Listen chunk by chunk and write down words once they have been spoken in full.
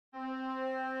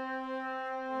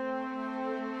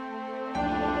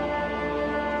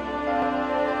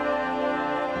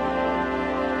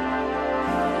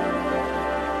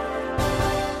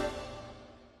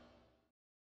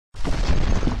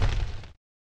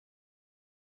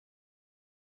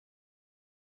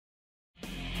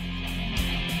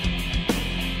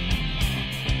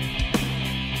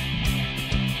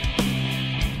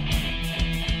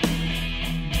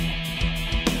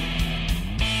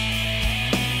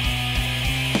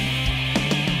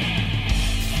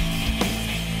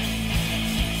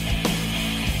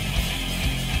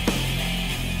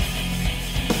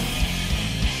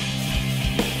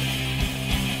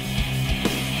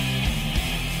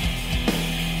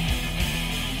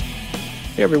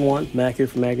Hey everyone, Mac here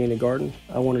from Agony in the Garden.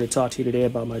 I wanted to talk to you today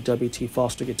about my W.T.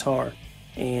 Foster guitar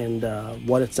and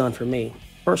what it's done for me.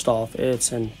 First off,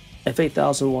 it's an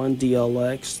F8001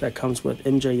 DLX that comes with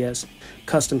MJS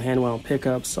custom Handwound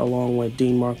pickups along with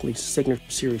Dean Markley's signature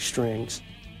series strings.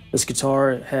 This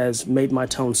guitar has made my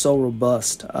tone so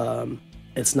robust.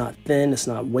 It's not thin, it's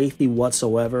not wavy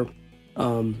whatsoever.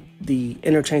 The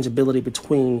interchangeability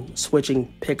between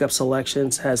switching pickup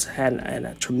selections has had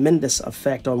a tremendous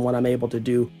effect on what I'm able to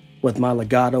do with my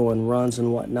legato and runs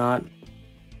and whatnot.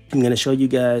 I'm going to show you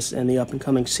guys in the up and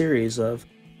coming series of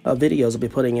videos I'll be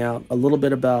putting out a little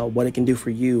bit about what it can do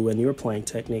for you and your playing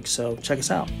technique, so check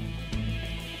us out.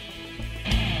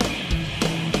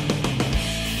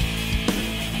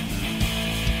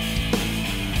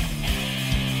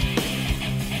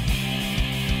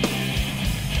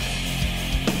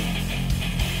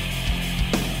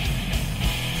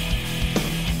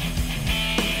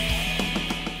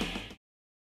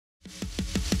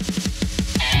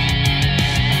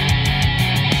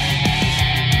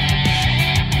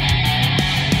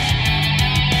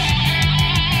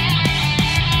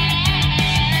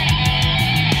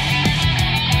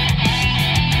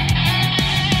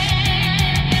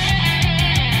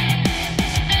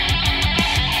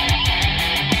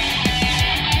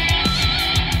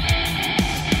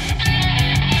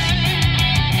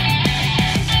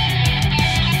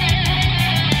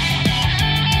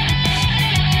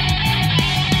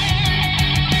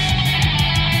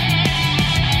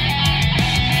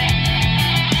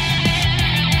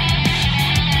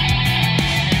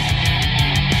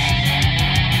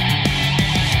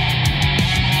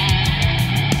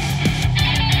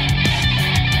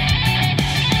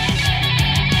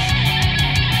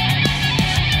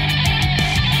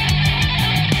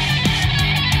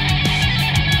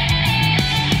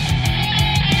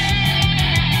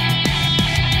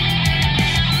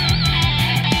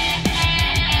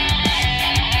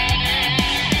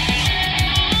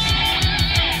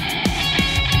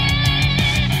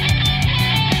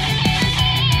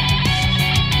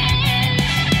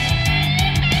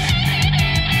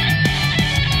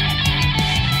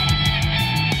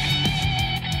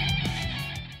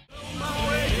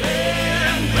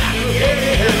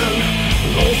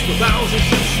 Thousands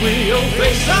since we'll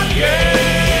face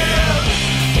again.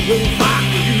 We'll fight.